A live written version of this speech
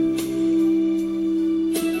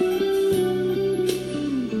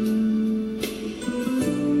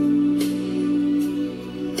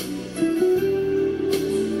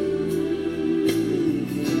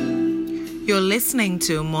listening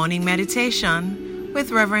to Morning Meditation with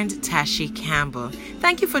Reverend Tashi Campbell.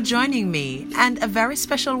 Thank you for joining me, and a very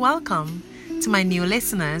special welcome to my new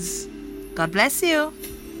listeners. God bless you.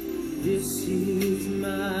 This is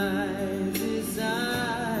my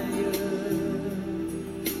desire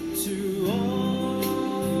to honor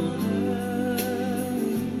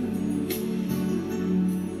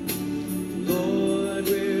Lord,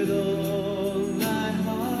 with all my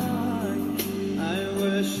heart I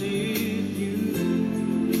worship you.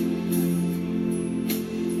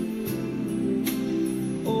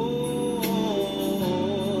 All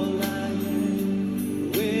I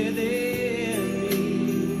am within me,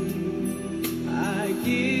 I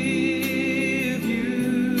give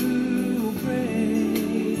you praise.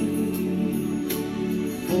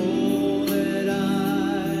 All that I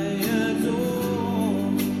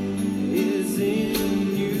adore is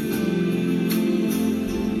in you.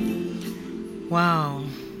 Wow,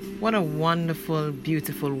 what a wonderful,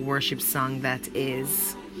 beautiful worship song that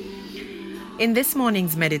is. In this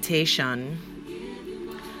morning's meditation,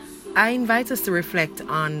 I invite us to reflect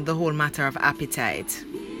on the whole matter of appetite.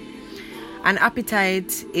 An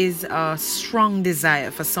appetite is a strong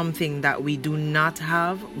desire for something that we do not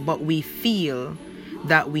have, but we feel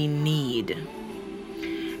that we need.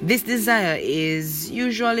 This desire is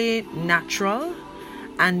usually natural,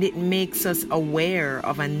 and it makes us aware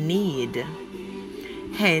of a need.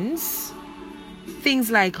 Hence,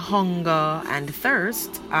 things like hunger and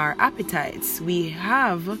thirst are appetites. We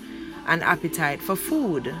have an appetite for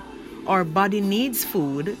food. Our body needs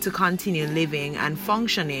food to continue living and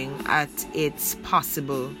functioning at its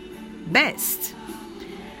possible best.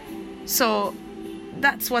 So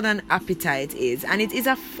that's what an appetite is. And it is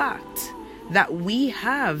a fact that we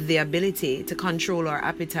have the ability to control our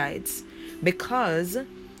appetites because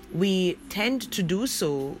we tend to do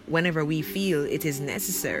so whenever we feel it is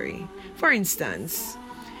necessary. For instance,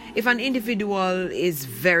 if an individual is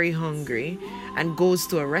very hungry and goes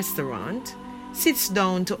to a restaurant, sits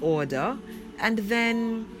down to order, and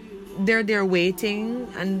then they're there waiting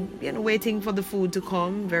waiting for the food to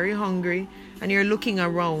come, very hungry, and you're looking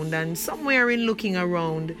around, and somewhere in looking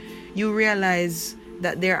around, you realize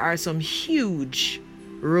that there are some huge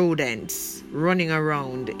rodents running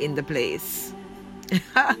around in the place.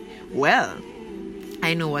 Well,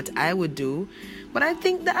 I know what I would do, but I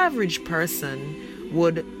think the average person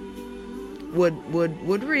would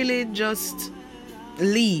really just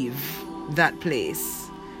leave that place.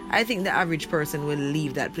 I think the average person will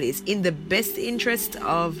leave that place in the best interest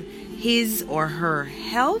of his or her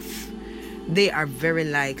health. They are very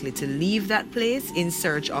likely to leave that place in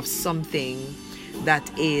search of something that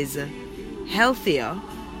is healthier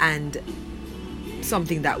and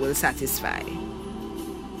something that will satisfy.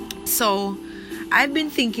 So, I've been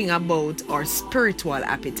thinking about our spiritual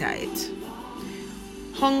appetite.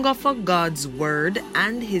 Hunger for God's word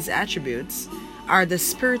and his attributes are the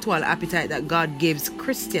spiritual appetite that God gives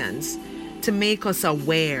Christians to make us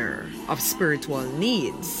aware of spiritual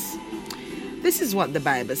needs. This is what the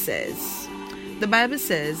Bible says. The Bible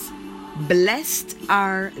says, "Blessed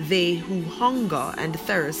are they who hunger and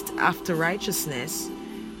thirst after righteousness,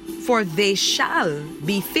 for they shall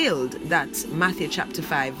be filled." That's Matthew chapter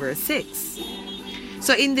 5, verse 6.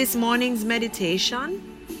 So in this morning's meditation,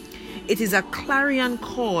 it is a clarion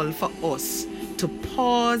call for us to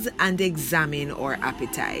pause and examine our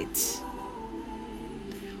appetite.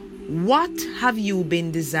 What have you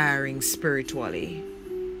been desiring spiritually?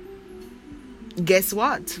 Guess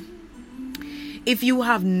what? If you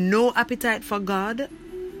have no appetite for God,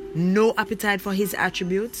 no appetite for his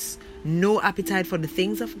attributes, no appetite for the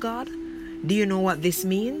things of God, do you know what this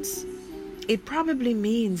means? It probably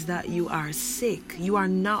means that you are sick, you are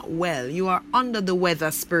not well, you are under the weather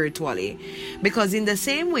spiritually. Because in the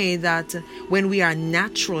same way that when we are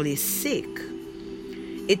naturally sick,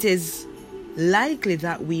 it is likely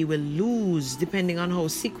that we will lose, depending on how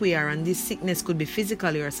sick we are, and this sickness could be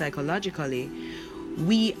physically or psychologically,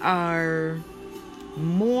 we are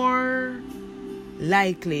more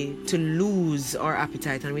likely to lose our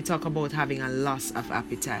appetite, and we talk about having a loss of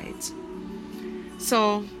appetite.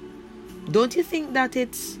 So, don't you think that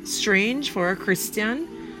it's strange for a Christian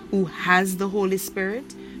who has the Holy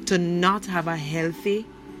Spirit to not have a healthy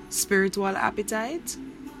spiritual appetite?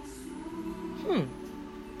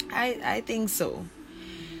 I think so.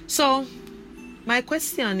 So, my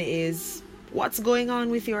question is, what's going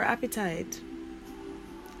on with your appetite?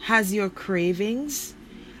 Has your cravings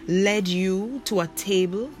led you to a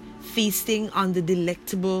table feasting on the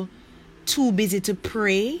delectable too busy to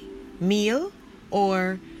pray meal,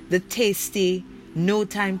 or the tasty no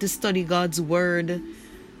time to study God's word,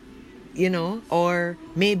 or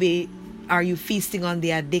maybe Are you feasting on the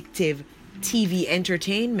addictive TV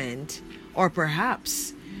entertainment? Or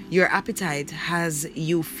perhaps your appetite has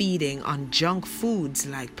you feeding on junk foods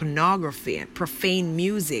like pornography, profane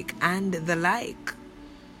music, and the like.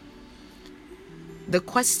 The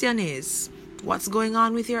question is, what's going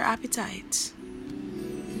on with your appetite?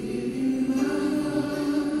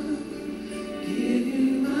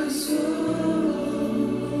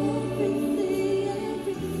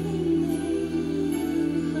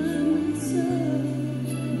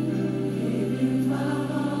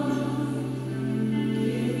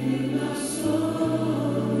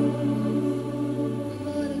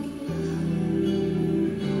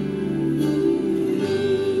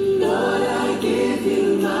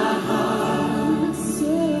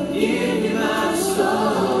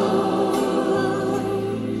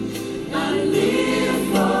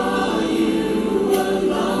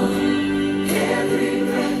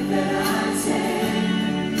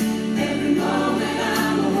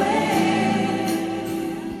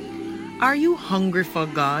 Are you hungry for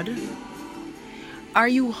God? Are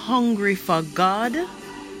you hungry for God?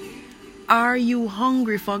 Are you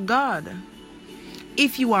hungry for God?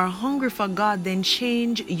 If you are hungry for God, then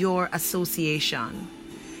change your association.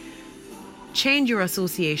 Change your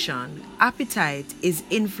association. Appetite is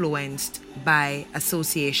influenced by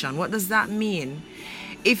association. What does that mean?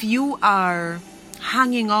 If you are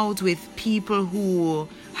hanging out with people who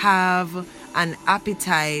have an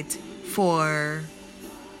appetite for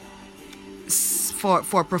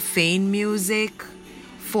profane music,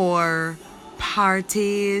 for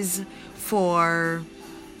parties, for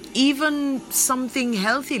even something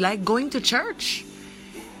healthy like going to church.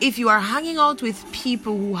 If you are hanging out with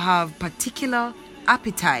people who have particular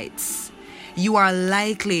appetites, you are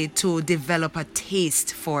likely to develop a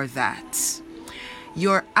taste for that.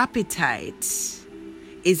 Your appetite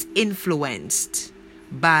is influenced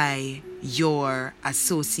by your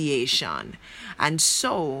association. And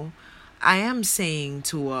so I am saying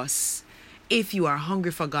to us, if you are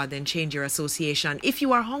hungry for God, then change your association. If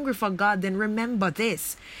you are hungry for God, then remember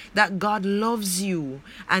this, that God loves you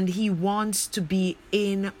and He wants to be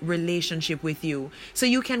in relationship with you. So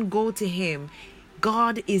you can go to Him.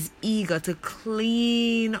 God is eager to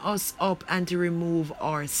clean us up and to remove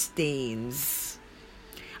our stains.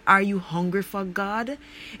 Are you hungry for God?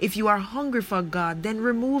 If you are hungry for God, then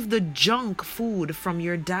remove the junk food from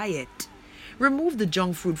your diet. Remove the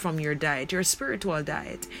junk food from your diet, your spiritual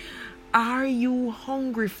diet. Are you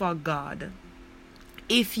hungry for God?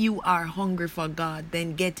 If you are hungry for God,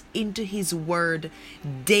 then get into His Word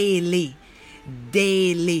daily,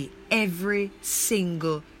 every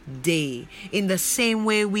single day. In the same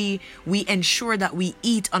way we ensure that we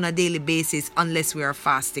eat on a daily basis unless we are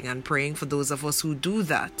fasting and praying, for those of us who do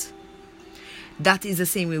that. That is the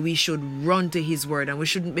same way we should run to His Word, and we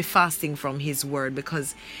shouldn't be fasting from His Word,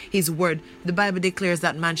 because His Word, the Bible declares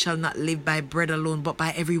that man shall not live by bread alone, but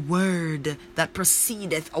by every word that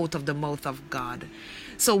proceedeth out of the mouth of God.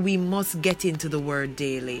 So we must get into the Word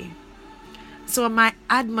daily. So my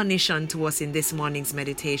admonition to us in this morning's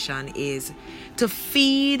meditation is to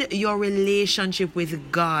feed your relationship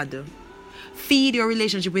with God. Feed your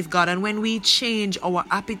relationship with God. And when we change our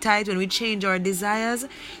appetite, when we change our desires,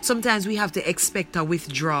 sometimes we have to expect a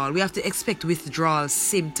withdrawal. We have to expect withdrawal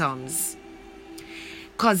symptoms.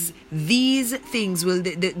 Because these things will,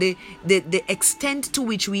 the extent to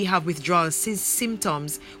which we have withdrawal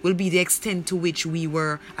symptoms will be the extent to which we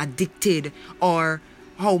were addicted, or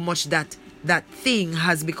how much that thing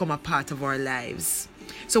has become a part of our lives.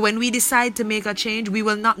 So when we decide to make a change, we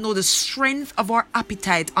will not know the strength of our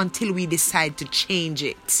appetite until we decide to change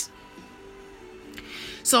it.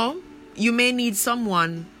 So you may need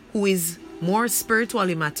someone who is more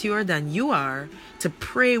spiritually mature than you are to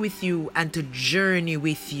pray with you and to journey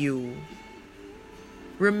with you.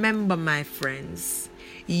 Remember, my friends,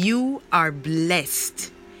 you are blessed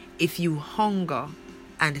if you hunger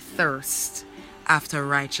and thirst after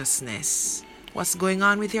righteousness. What's going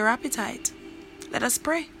on with your appetite? Let us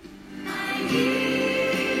pray.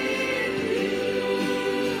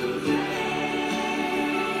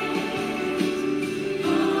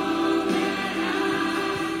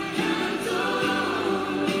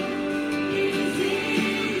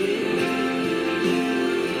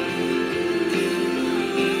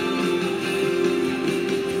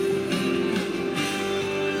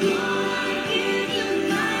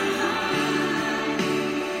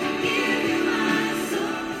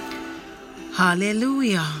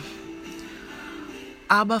 Hallelujah.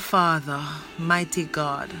 Abba Father, mighty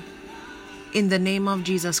God, in the name of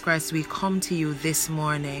Jesus Christ, we come to you this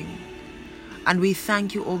morning, and we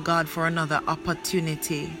thank you, O God, for another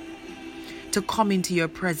opportunity to come into your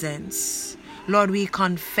presence. Lord, we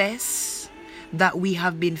confess that we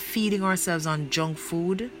have been feeding ourselves on junk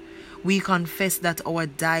food. We confess that our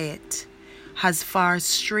diet has far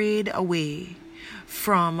strayed away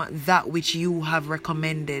from that which you have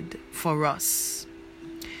recommended for us.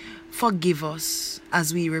 Forgive us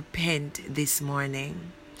as we repent this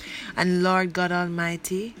morning. And Lord God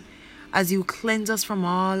Almighty, as you cleanse us from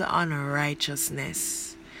all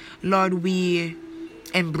unrighteousness, Lord, we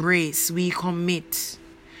embrace, we commit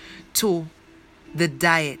to the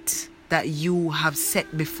diet that you have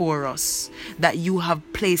set before us, that you have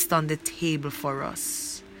placed on the table for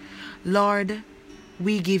us. Lord,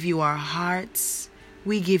 we give you our hearts,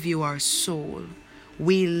 we give you our soul.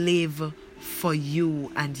 We live for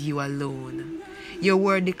you and you alone. Your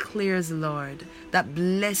word declares, Lord, that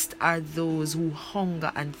blessed are those who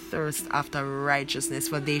hunger and thirst after righteousness,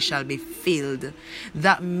 for they shall be filled.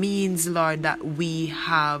 That means, Lord, that we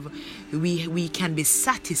can be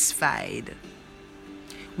satisfied.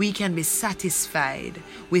 We can be satisfied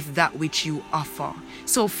with that which you offer.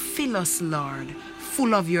 So fill us, Lord,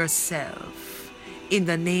 full of yourself, in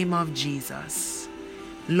the name of Jesus.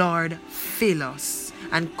 Lord, fill us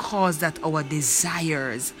and cause that our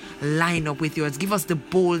desires line up with yours. Give us the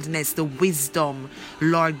boldness, the wisdom,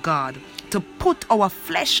 Lord God, to put our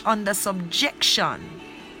flesh under subjection,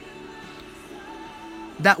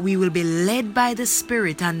 that we will be led by the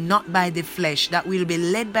Spirit and not by the flesh, that we will be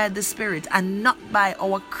led by the Spirit and not by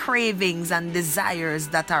our cravings and desires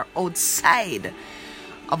that are outside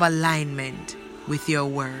of alignment with your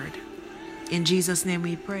word. In Jesus' name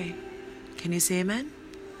we pray. Can you say amen?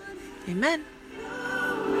 Amen.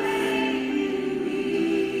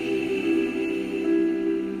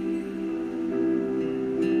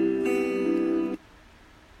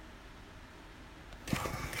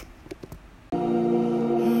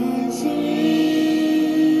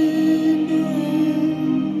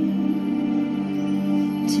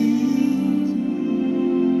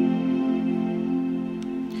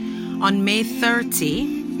 On May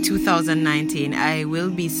 30, 2019, I will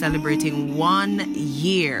be celebrating 1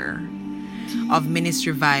 year of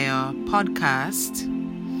Ministry Via podcast.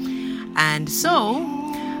 And so,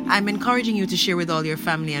 I'm encouraging you to share with all your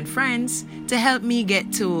family and friends to help me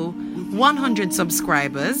get to 100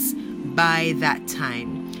 subscribers by that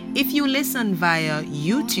time. If you listen via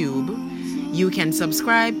YouTube, you can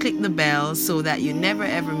subscribe, click the bell so that you never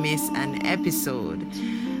ever miss an episode.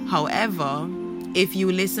 However, if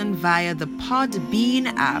you listen via the Podbean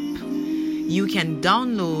app, you can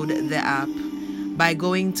download the app by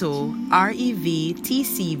going to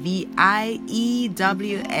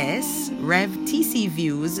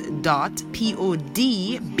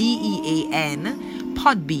revtcviews.podbean,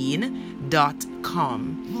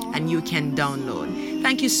 podbean.com, and you can download.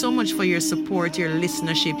 Thank you so much for your support, your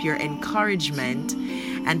listenership, your encouragement,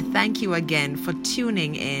 and thank you again for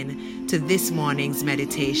tuning in to this morning's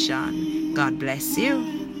meditation. God bless you.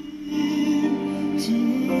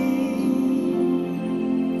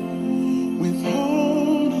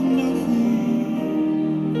 Withholding nothing,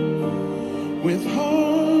 withholding